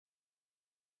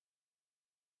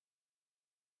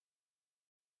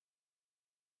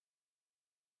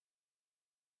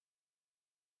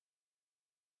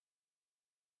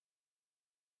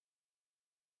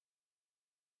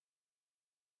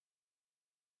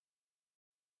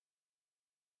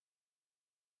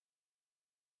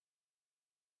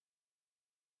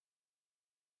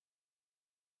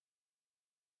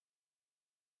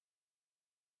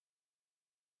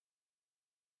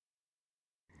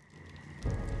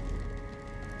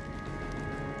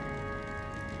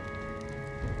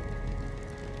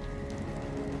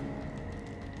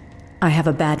I have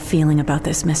a bad feeling about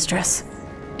this, Mistress.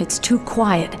 It's too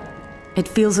quiet. It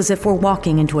feels as if we're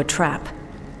walking into a trap.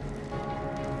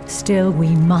 Still,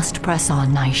 we must press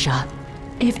on, Naisha.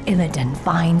 If Illidan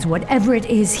finds whatever it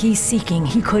is he's seeking,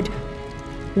 he could...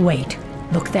 Wait,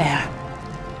 look there.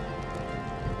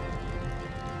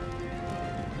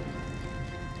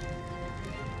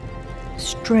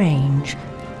 Strange.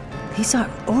 These are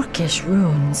Orcish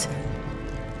runes.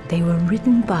 They were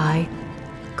written by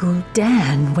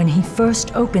Gul'dan when he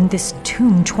first opened this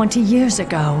tomb 20 years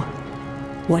ago.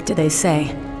 What do they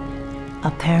say?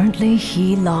 Apparently,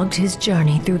 he logged his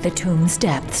journey through the tomb's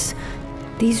depths.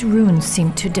 These runes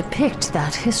seem to depict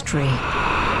that history.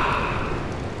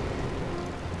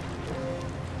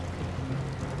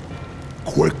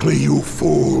 Quickly, you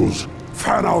fools!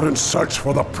 Fan out and search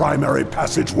for the primary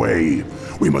passageway.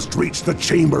 We must reach the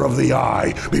Chamber of the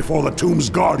Eye before the tomb's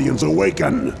guardians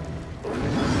awaken.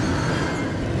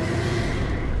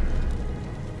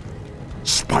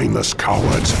 Spineless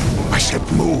cowards! I said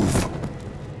move!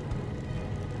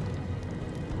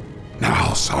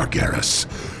 Now, Sargeras,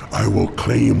 I will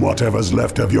claim whatever's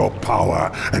left of your power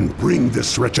and bring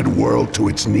this wretched world to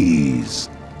its knees.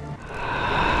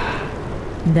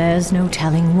 There's no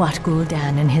telling what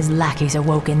Gul'dan and his lackeys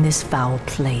awoke in this foul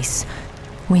place.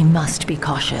 We must be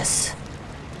cautious.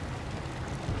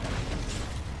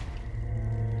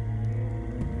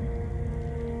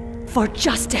 For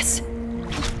justice!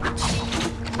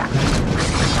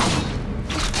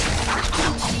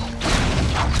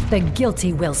 The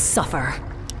guilty will suffer.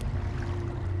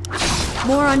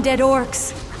 More undead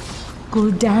orcs!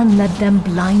 Gul'dan led them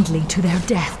blindly to their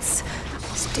deaths.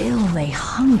 Still, they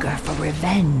hunger for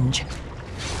revenge.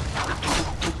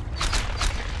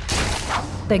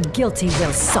 The guilty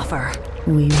will suffer.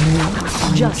 We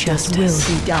will. Justice will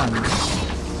be done.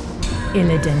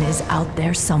 Illidan is out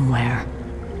there somewhere.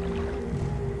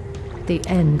 The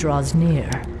end draws near.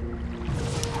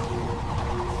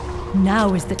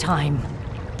 Now is the time.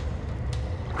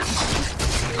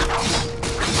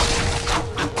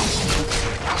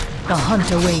 The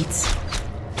hunt awaits.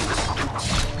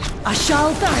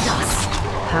 Ashal Tharadas!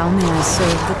 How may I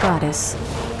serve the goddess?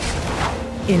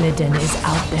 Illidan is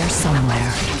out there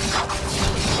somewhere.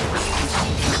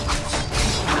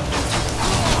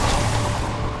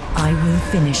 I will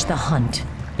finish the hunt.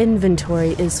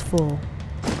 Inventory is full.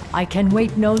 I can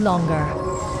wait no longer.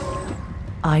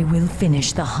 I will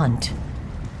finish the hunt.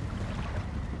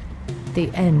 The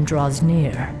end draws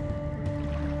near.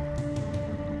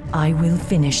 I will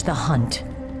finish the hunt.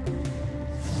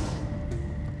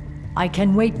 I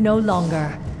can wait no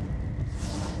longer.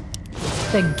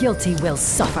 The guilty will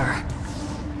suffer.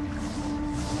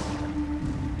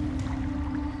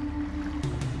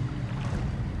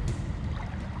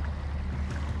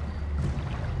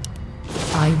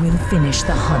 I will finish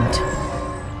the hunt.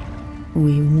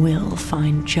 We will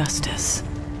find justice.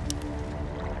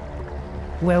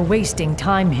 We're wasting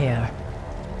time here.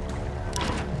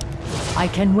 I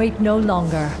can wait no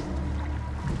longer.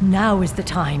 Now is the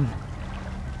time.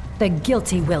 The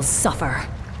guilty will suffer.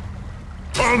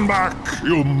 Turn back,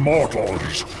 you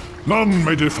mortals! None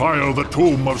may defile the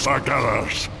tomb of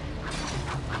Sargeras.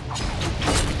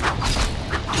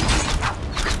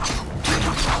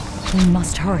 We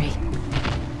must hurry.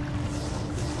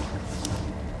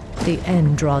 The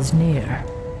end draws near.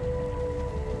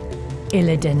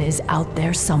 Illidan is out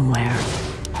there somewhere.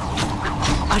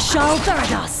 Ashal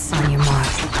Tharadas! On your mark.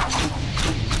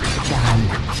 Done.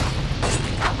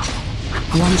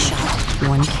 One shot,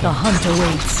 one kill. The hunt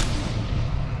awaits.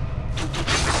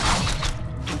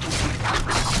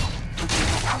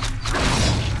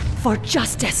 For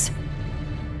justice!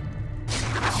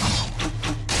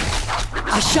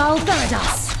 Ashal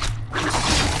Tharadas!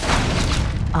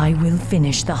 I will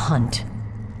finish the hunt.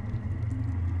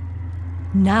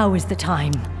 Now is the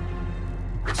time.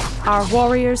 Our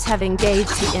warriors have engaged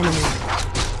the enemy.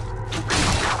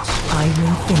 I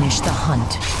will finish the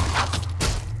hunt.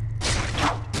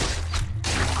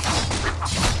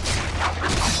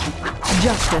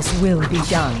 Justice will be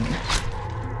done.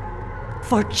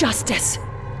 For justice!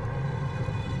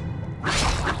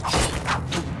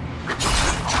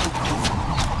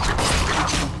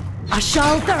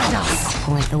 Ashal Tharadas!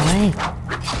 Point the way.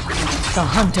 The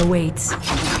hunt awaits.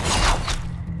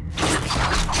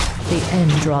 The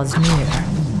end draws near.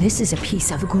 This is a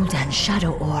piece of Gul'dan's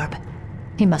shadow orb.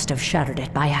 He must have shattered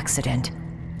it by accident.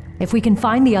 If we can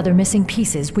find the other missing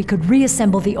pieces, we could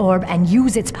reassemble the orb and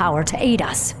use its power to aid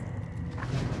us.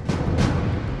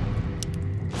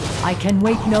 I can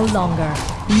wait no longer.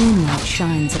 Moonlight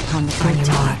shines upon the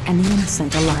guilty and the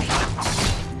innocent alike.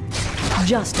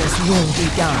 Justice will be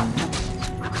done.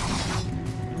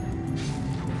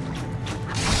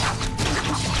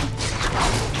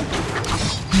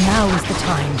 Now is the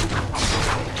time.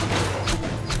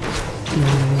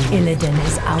 Illidan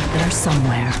is out there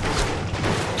somewhere.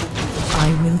 I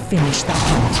will finish the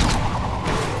hunt.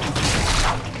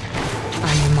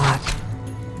 On your mark.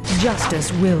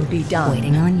 Justice will be done.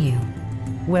 Waiting on you.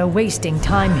 We're wasting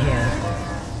time here.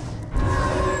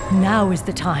 Now is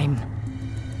the time.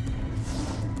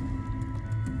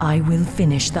 I will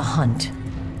finish the hunt.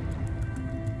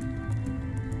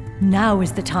 Now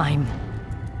is the time.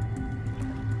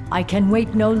 I can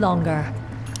wait no longer.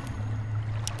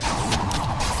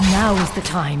 Now is the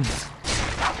time.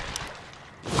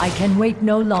 I can wait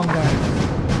no longer.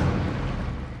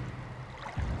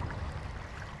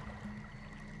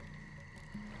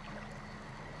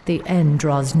 The end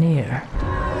draws near.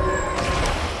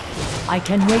 I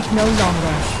can wait no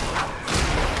longer.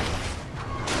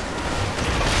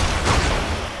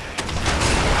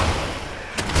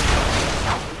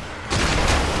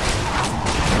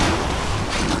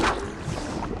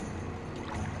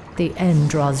 The end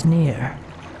draws near.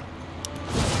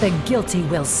 The guilty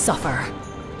will suffer.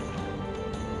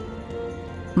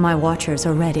 My watchers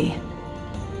are ready.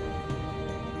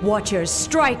 Watchers,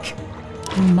 strike!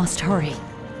 We must hurry.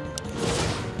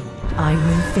 I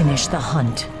will finish the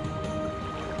hunt.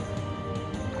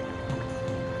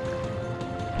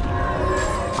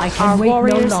 I can Our wait no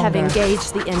longer. warriors have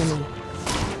engaged the enemy.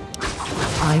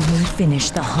 I will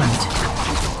finish the hunt.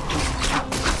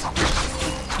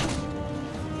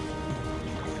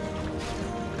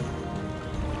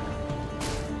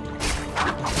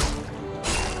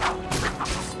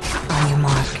 On your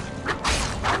mark.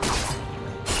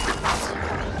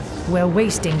 We're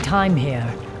wasting time here.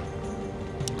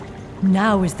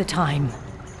 Now is the time.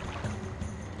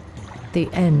 The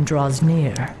end draws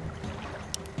near.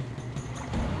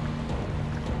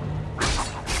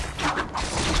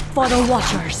 For the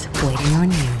Watchers! Waiting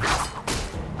on you.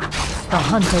 The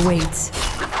hunt awaits.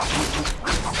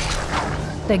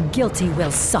 The guilty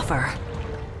will suffer.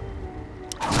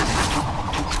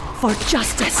 For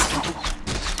justice!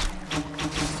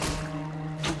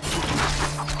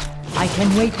 I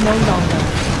can wait no longer.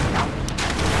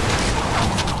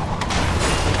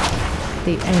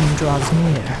 The end draws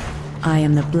near. I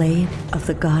am the blade of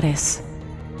the goddess.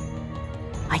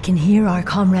 I can hear our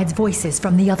comrades' voices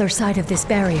from the other side of this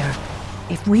barrier.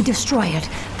 If we destroy it,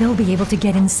 they'll be able to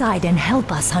get inside and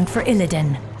help us hunt for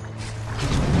Illidan.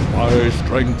 My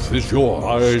strength is yours.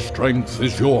 My strength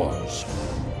is yours.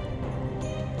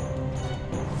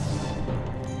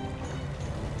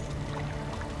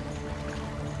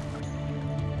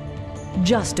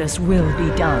 Justice will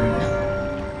be done.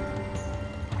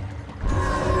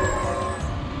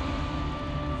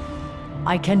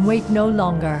 I can wait no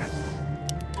longer.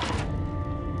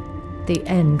 The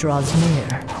end draws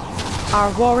near.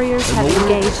 Our warriors have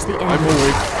engaged the I'm enemy.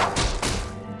 awake.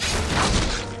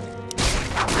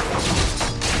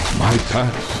 My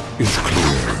path is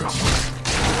clear.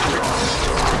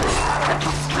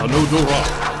 Anudora.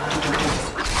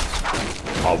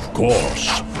 Of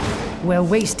course. We're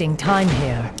wasting time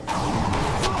here.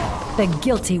 The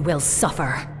guilty will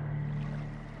suffer.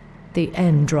 The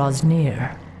end draws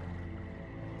near.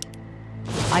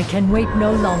 I can wait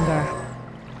no longer.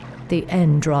 The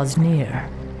end draws near.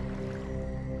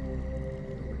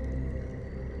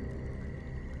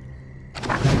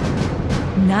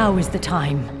 Now is the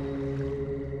time.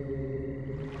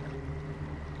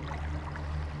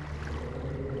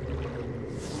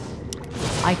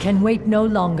 I can wait no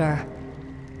longer.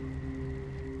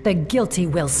 The guilty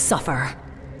will suffer.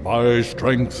 My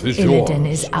strength is yours. Illidan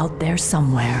is out there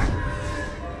somewhere.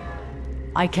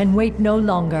 I can wait no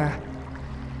longer.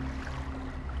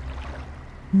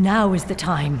 Now is the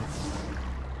time.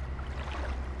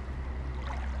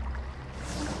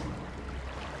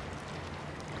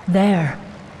 There,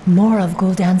 more of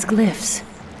Gul'dan's glyphs.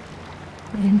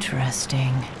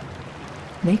 Interesting.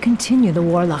 They continue the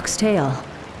Warlock's tale.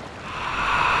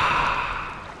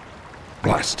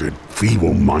 Blasted,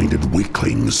 feeble-minded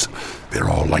weaklings. They're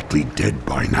all likely dead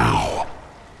by now.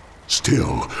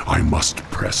 Still, I must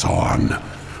press on.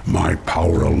 My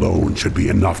power alone should be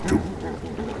enough to...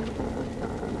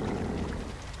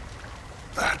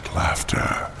 That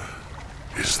laughter.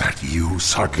 Is that you,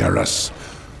 Sargeras?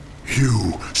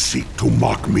 You seek to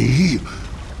mock me?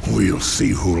 We'll see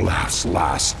who laughs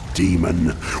last, demon,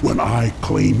 when I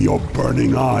claim your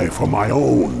burning eye for my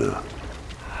own.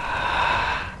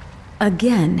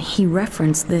 Again, he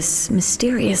referenced this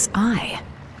mysterious eye.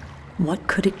 What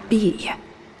could it be?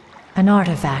 An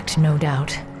artifact, no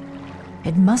doubt.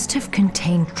 It must have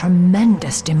contained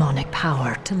tremendous demonic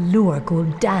power to lure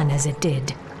Gul'dan as it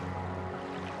did.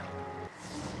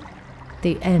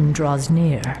 The end draws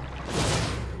near.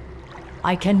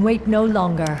 I can wait no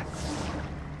longer.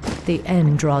 The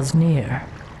end draws near.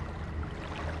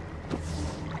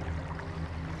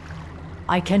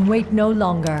 I can wait no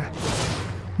longer.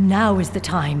 Now is the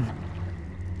time.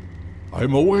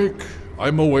 I'm awake.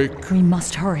 I'm awake. We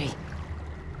must hurry.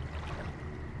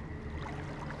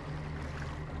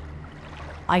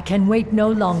 I can wait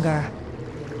no longer.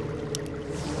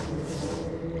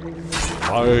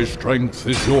 My strength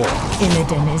is yours.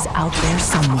 Illidan is out there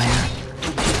somewhere.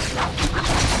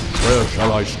 Where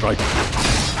shall I strike?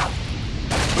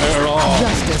 There are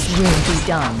Justice will be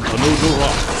done.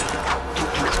 Anudura.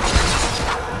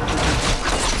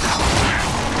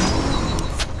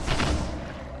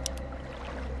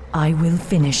 I will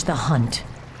finish the hunt.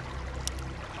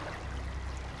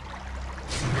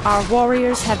 Our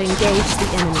warriors have engaged the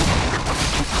enemy.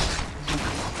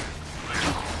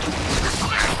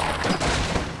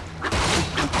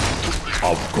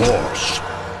 Of course.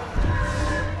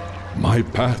 My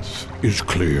path is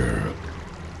clear.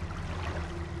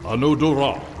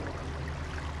 Anudura.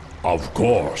 Of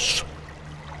course.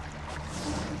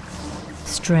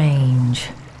 Strange.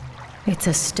 It's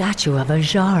a statue of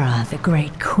Ajara, the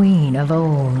great queen of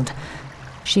old.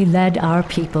 She led our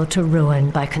people to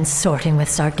ruin by consorting with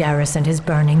Sargeras and his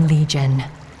burning legion.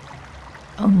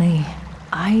 Only,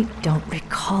 I don't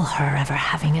recall her ever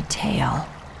having a tail.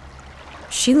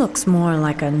 She looks more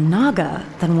like a Naga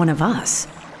than one of us.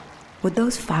 Would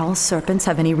those foul serpents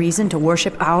have any reason to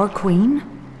worship our queen?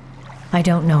 I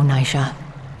don't know, Nisha,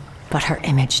 but her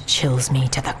image chills me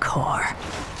to the core.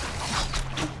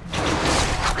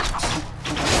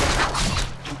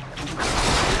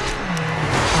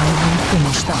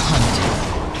 Finish the hunt.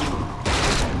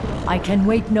 I can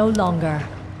wait no longer.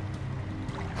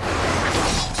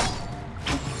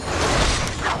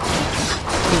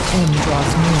 The end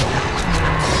draws near.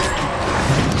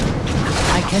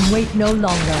 I can wait no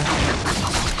longer.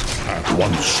 At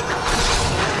once.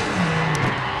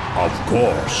 Of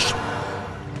course.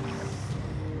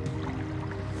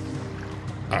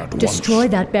 At once. Destroy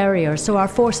that barrier so our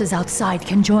forces outside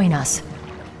can join us.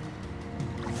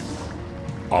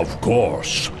 Of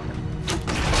course.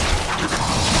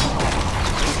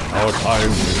 Our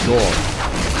time is short.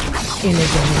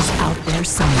 Illidan is out there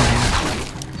somewhere.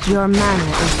 Your mana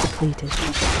is depleted.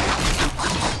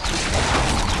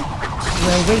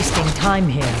 We're wasting time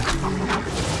here.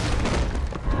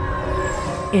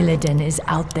 Illidan is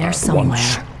out there somewhere.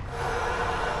 Once.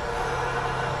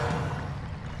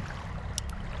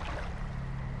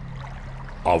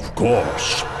 Of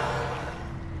course.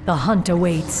 The hunt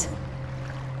awaits.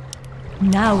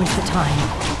 Now is the time.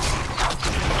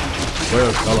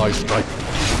 Where shall I strike?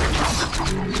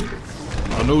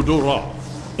 Anudura.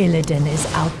 Illidan is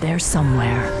out there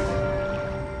somewhere.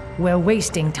 We're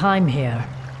wasting time here.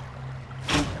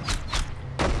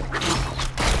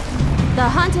 The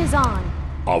hunt is on.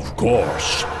 Of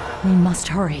course. We must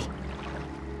hurry.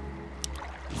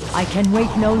 I can wait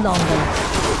no longer.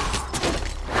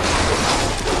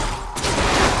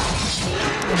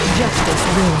 Justice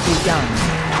will be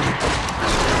done.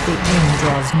 The end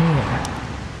draws near.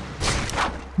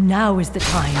 Now is the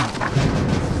time.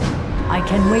 I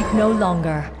can wait no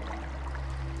longer.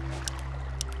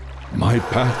 My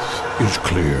path is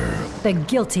clear. The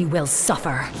guilty will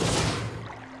suffer.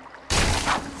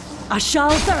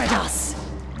 Ashal Theridas!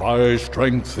 My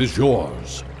strength is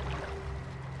yours.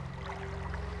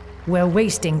 We're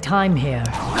wasting time here.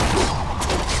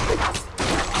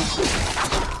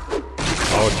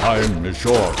 Our time is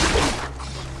short.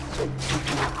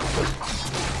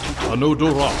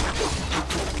 Anudura.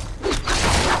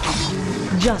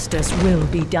 Justice will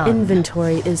be done.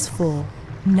 Inventory is full.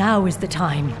 Now is the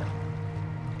time.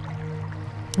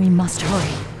 We must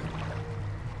hurry.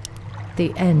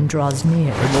 The end draws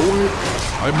near. I'm awake.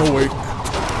 I'm awake.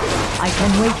 I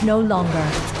can wait no longer.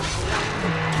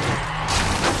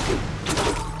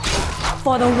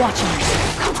 For the Watchers.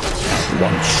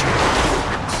 Once.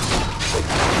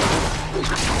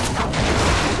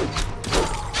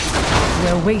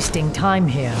 We're wasting time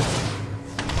here.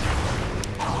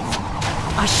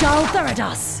 Ashal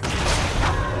Theridas!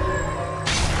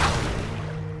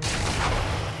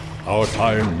 Our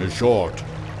time is short.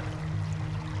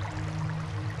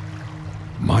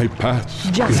 My path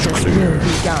is Justice clear. will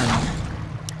be done.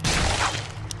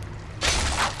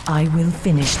 I will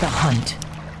finish the hunt.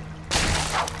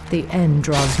 The end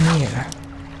draws near.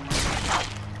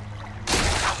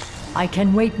 I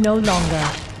can wait no longer.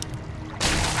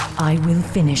 I will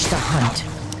finish the hunt.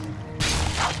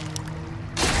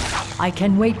 I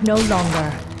can wait no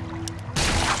longer.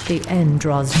 The end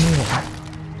draws near.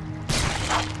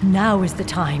 Now is the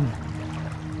time.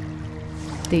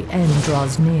 The end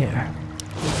draws near.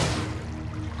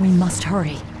 We must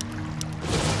hurry.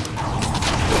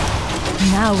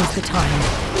 Now is the time.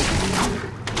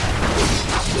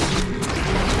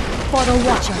 For the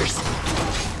Watchers!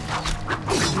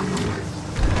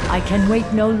 I can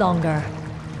wait no longer.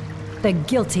 The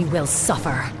guilty will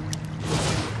suffer.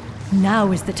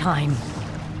 Now is the time.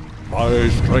 My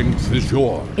strength is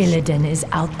yours. Illidan is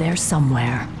out there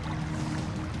somewhere.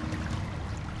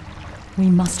 We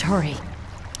must hurry.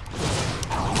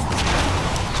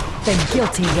 The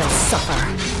guilty will suffer.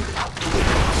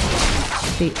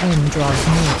 The end draws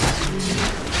near.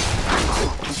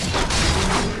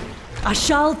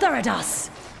 Ashal Theridas!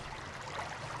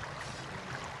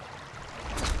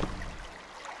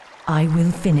 I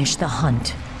will finish the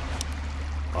hunt.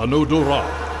 Anudura.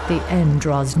 The end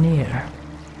draws near.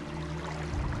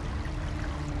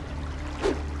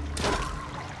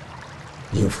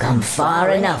 You've come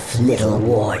far enough, little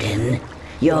warden.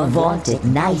 Your vaunted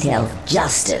night elf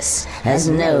justice has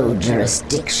no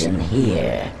jurisdiction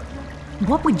here.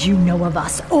 What would you know of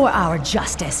us or our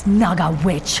justice, Naga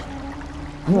witch?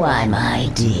 Why, my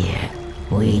dear,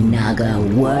 we Naga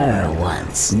were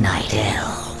once night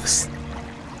elves.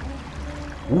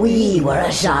 We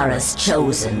were Sargeras'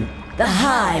 chosen, the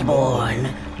Highborn,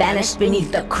 banished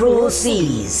beneath the cruel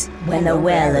seas when the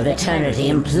Well of Eternity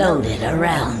imploded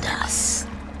around us.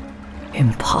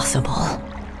 Impossible.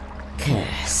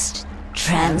 Cursed,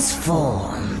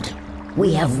 transformed.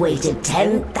 We have waited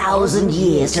 10,000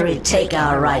 years to retake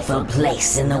our rightful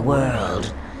place in the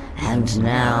world. And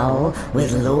now,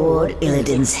 with Lord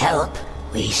Illidan's help,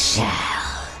 we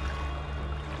shall.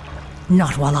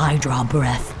 Not while I draw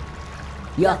breath.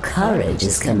 Your courage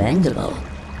is commendable,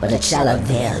 but it shall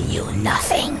avail you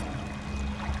nothing.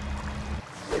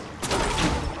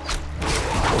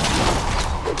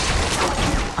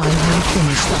 I will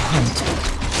finish the hunt.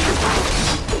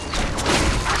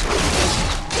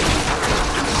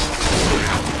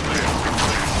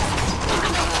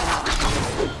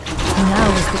 Now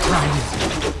is the time.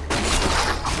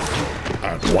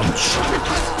 At once.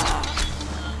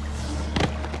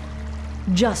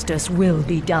 Justice will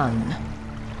be done.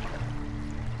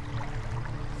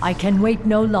 I can wait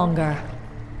no longer.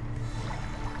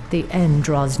 The end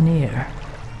draws near.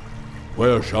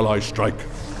 Where shall I strike?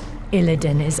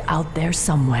 Illidan is out there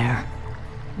somewhere.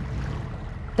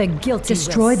 The guilty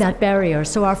destroy that barrier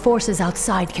so our forces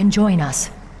outside can join us.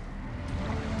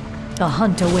 The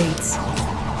hunt awaits.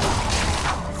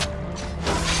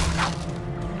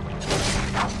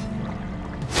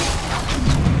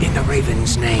 In the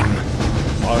Raven's name.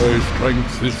 My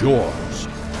strength is yours.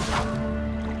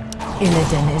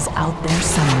 Illidan is out there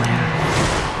somewhere.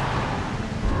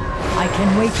 I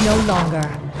can wait no longer.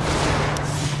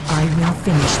 I will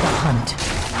finish the hunt.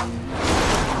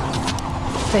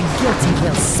 The guilty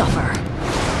will suffer.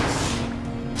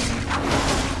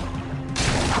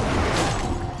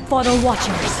 For the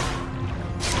Watchers!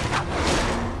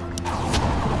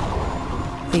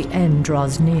 The end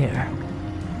draws near.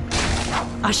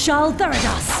 Ashal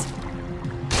Theridas!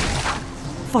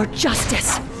 For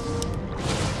justice!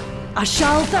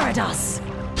 Ashal Theridas!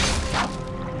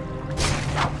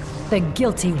 The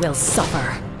guilty will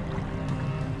suffer.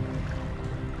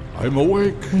 I'm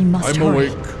awake. We must I'm hurry.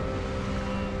 awake.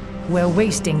 We're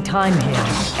wasting time here.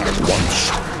 At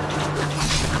once.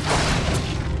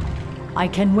 I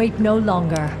can wait no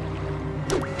longer.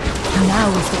 Now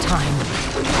is the time.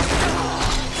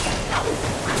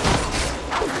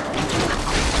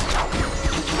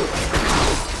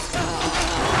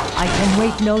 I can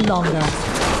wait no longer.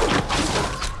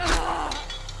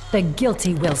 The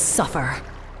guilty will suffer.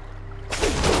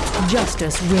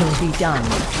 Justice will be done.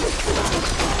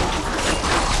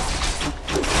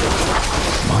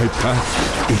 My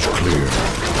path is clear.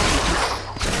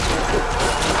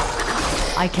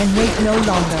 I can wait no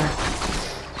longer.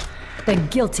 The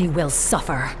guilty will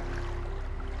suffer.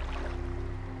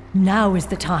 Now is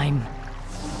the time.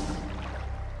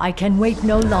 I can wait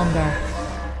no longer.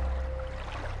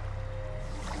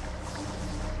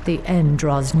 The end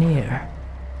draws near.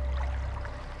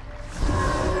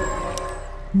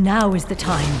 Now is the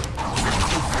time.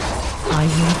 I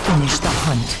will finish the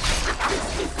hunt.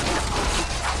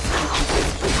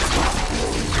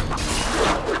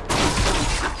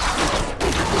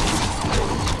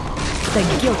 The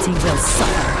guilty will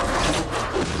suffer.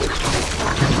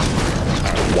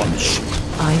 At once.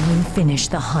 I will finish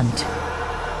the hunt.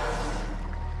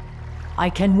 I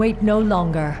can wait no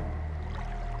longer.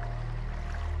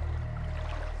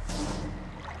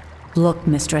 Look,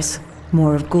 Mistress.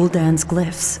 More of Gul'dan's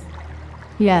glyphs.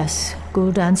 Yes,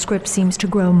 Gul'dan's script seems to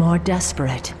grow more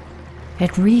desperate.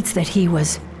 It reads that he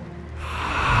was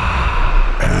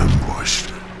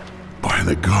Ambushed by the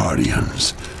the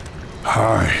Guardians.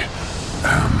 I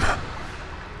am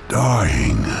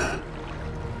dying.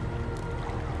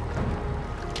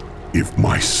 If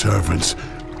my servants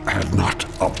had not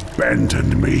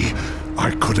abandoned me,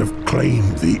 I could have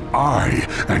claimed the Eye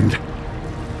and...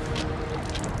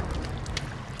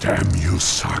 Damn you,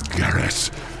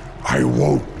 Sargeras. I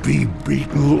won't be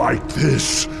beaten like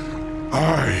this.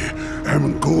 I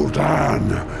am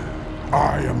Gul'dan.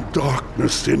 I am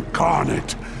darkness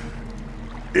incarnate.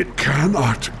 It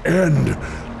cannot end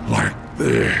like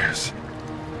this.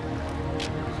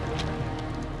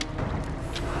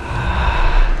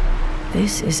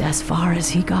 This is as far as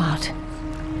he got.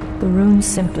 The runes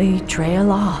simply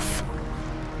trail off.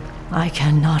 I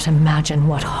cannot imagine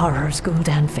what horrors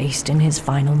Gul'dan faced in his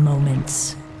final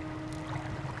moments.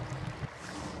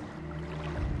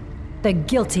 The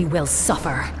guilty will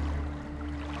suffer.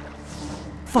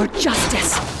 For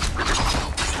justice!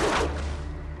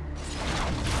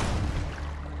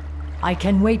 I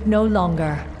can wait no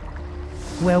longer.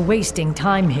 We're wasting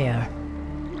time here.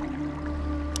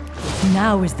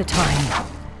 Now is the time.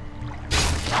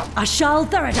 Ashal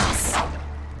Theridas!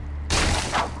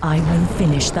 I will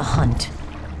finish the hunt.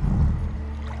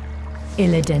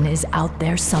 Illidan is out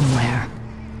there somewhere.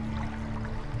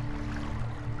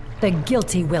 The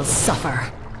guilty will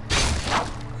suffer.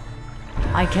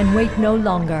 I can wait no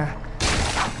longer.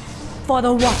 For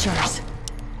the Watchers!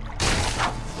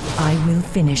 I will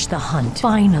finish the hunt.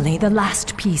 Finally, the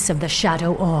last piece of the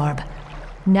Shadow Orb.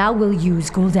 Now we'll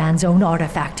use Gul'dan's own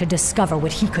artifact to discover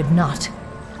what he could not.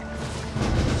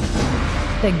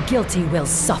 The guilty will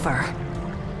suffer.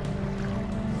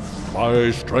 My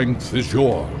strength is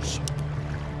yours.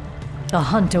 The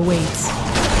hunt awaits.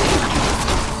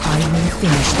 I will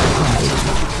finish the hunt.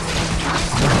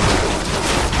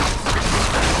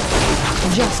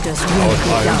 Justice will be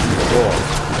done.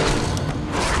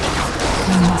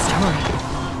 We must hurry.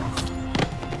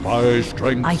 My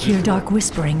strength. I hear dark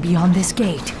whispering beyond this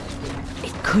gate.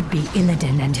 It could be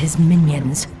Illidan and his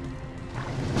minions.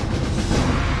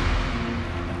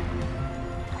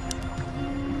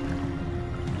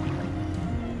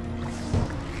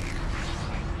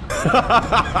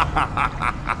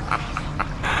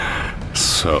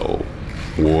 So,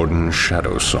 Warden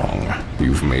Shadowsong,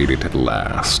 you've made it at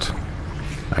last.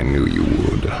 I knew you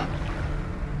would.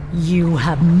 You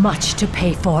have much to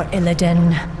pay for,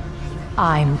 Illidan.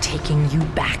 I'm taking you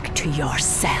back to your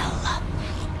cell.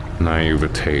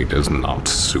 Naivete does not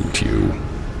suit you.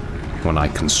 When I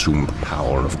consumed the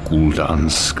power of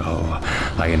Gul'dan's skull,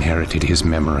 I inherited his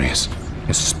memories,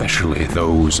 especially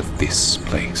those of this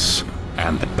place,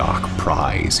 and the dark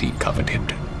prize he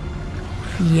coveted.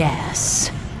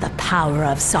 Yes, the power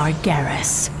of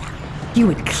Sargeras. You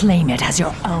would claim it as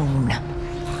your own.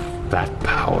 That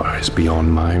power is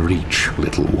beyond my reach,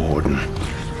 little warden.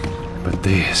 But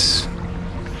this...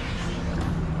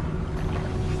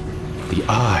 the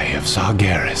Eye of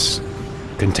Sargeras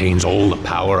contains all the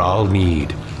power I'll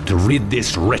need to rid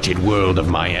this wretched world of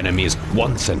my enemies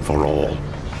once and for all.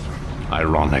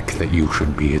 Ironic that you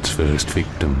should be its first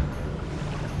victim.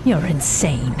 You're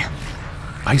insane.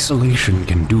 Isolation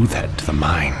can do that to the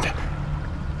mind.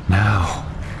 Now,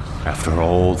 after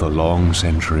all the long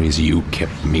centuries you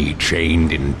kept me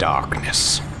chained in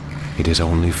darkness, it is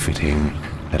only fitting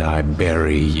that I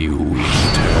bury you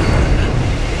in turn.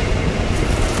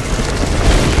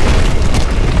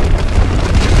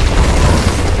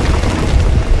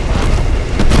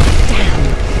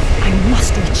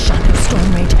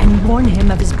 Stormrage and warn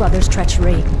him of his brother's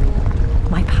treachery.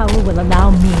 My power will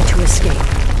allow me to escape.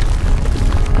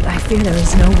 But I fear there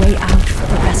is no way out for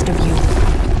the rest of you.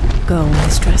 Go,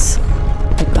 mistress.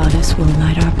 The goddess will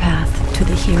light our path to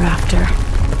the hereafter.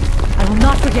 I will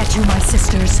not forget you, my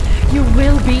sisters. You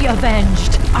will be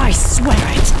avenged. I swear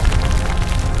it.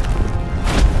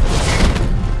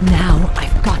 Now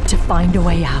I've got to find a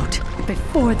way out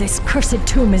before this cursed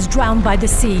tomb is drowned by the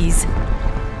seas.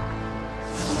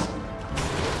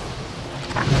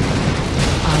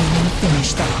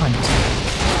 Finish the hunt.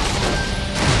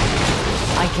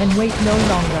 I can wait no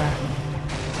longer.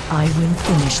 I will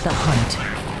finish the hunt.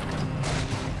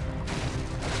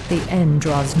 The end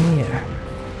draws near.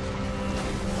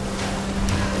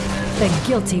 The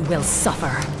guilty will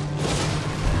suffer.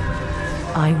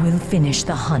 I will finish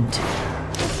the hunt.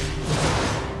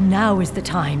 Now is the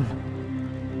time.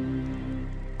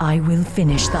 I will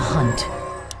finish the hunt.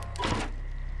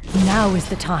 Now is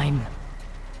the time.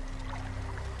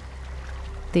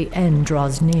 The end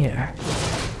draws near.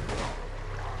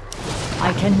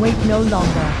 I can wait no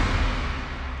longer.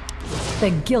 The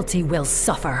guilty will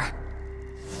suffer.